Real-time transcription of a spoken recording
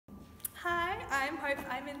I'm Hope.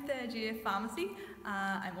 I'm in third year pharmacy.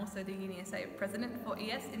 I'm also the UniSA president for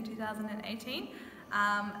ES in 2018,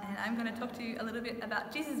 and I'm going to talk to you a little bit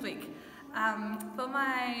about Jesus Week. For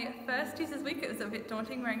my first Jesus Week, it was a bit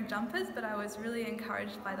daunting wearing jumpers, but I was really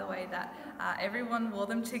encouraged by the way that everyone wore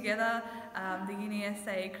them together. The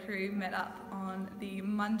UniSA crew met up on the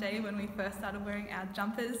Monday when we first started wearing our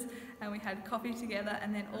jumpers, and we had coffee together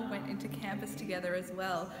and then all went into campus together as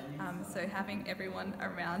well. So having everyone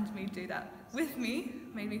around me do that with me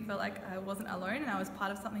made me feel like I wasn't alone and I was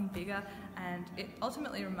part of something bigger, and it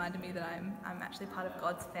ultimately reminded me that I'm actually part of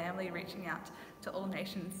God's family reaching out to all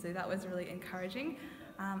nations, so that was really encouraging.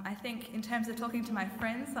 I think in terms of talking to my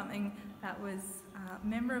friends, something that was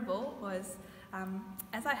memorable was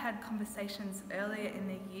as I had conversations earlier in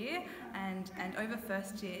the year and over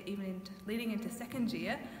first year, even leading into second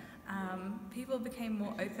year, people became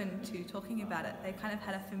more open to talking about it. They kind of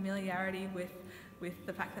had a familiarity with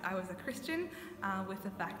the fact that I was a Christian, with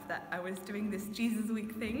the fact that I was doing this Jesus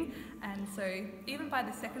Week thing, and so even by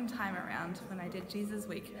the second time around when I did Jesus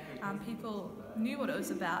Week, people knew what it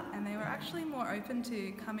was about and they were actually more open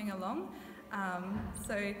to coming along.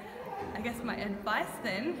 So I guess my advice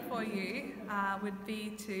then for you would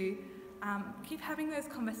be to keep having those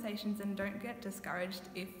conversations and don't get discouraged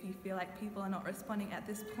if you feel like people are not responding at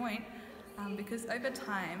this point, because over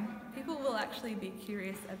time people will actually be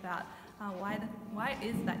curious about why it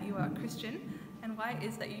is that you are a Christian and why it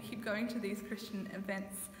is that you keep going to these Christian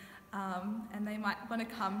events, and they might want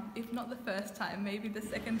to come, if not the first time, maybe the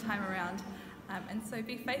second time around. And so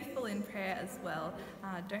be faithful in prayer as well.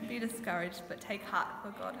 Don't be discouraged, but take heart,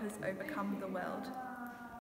 for God has overcome the world.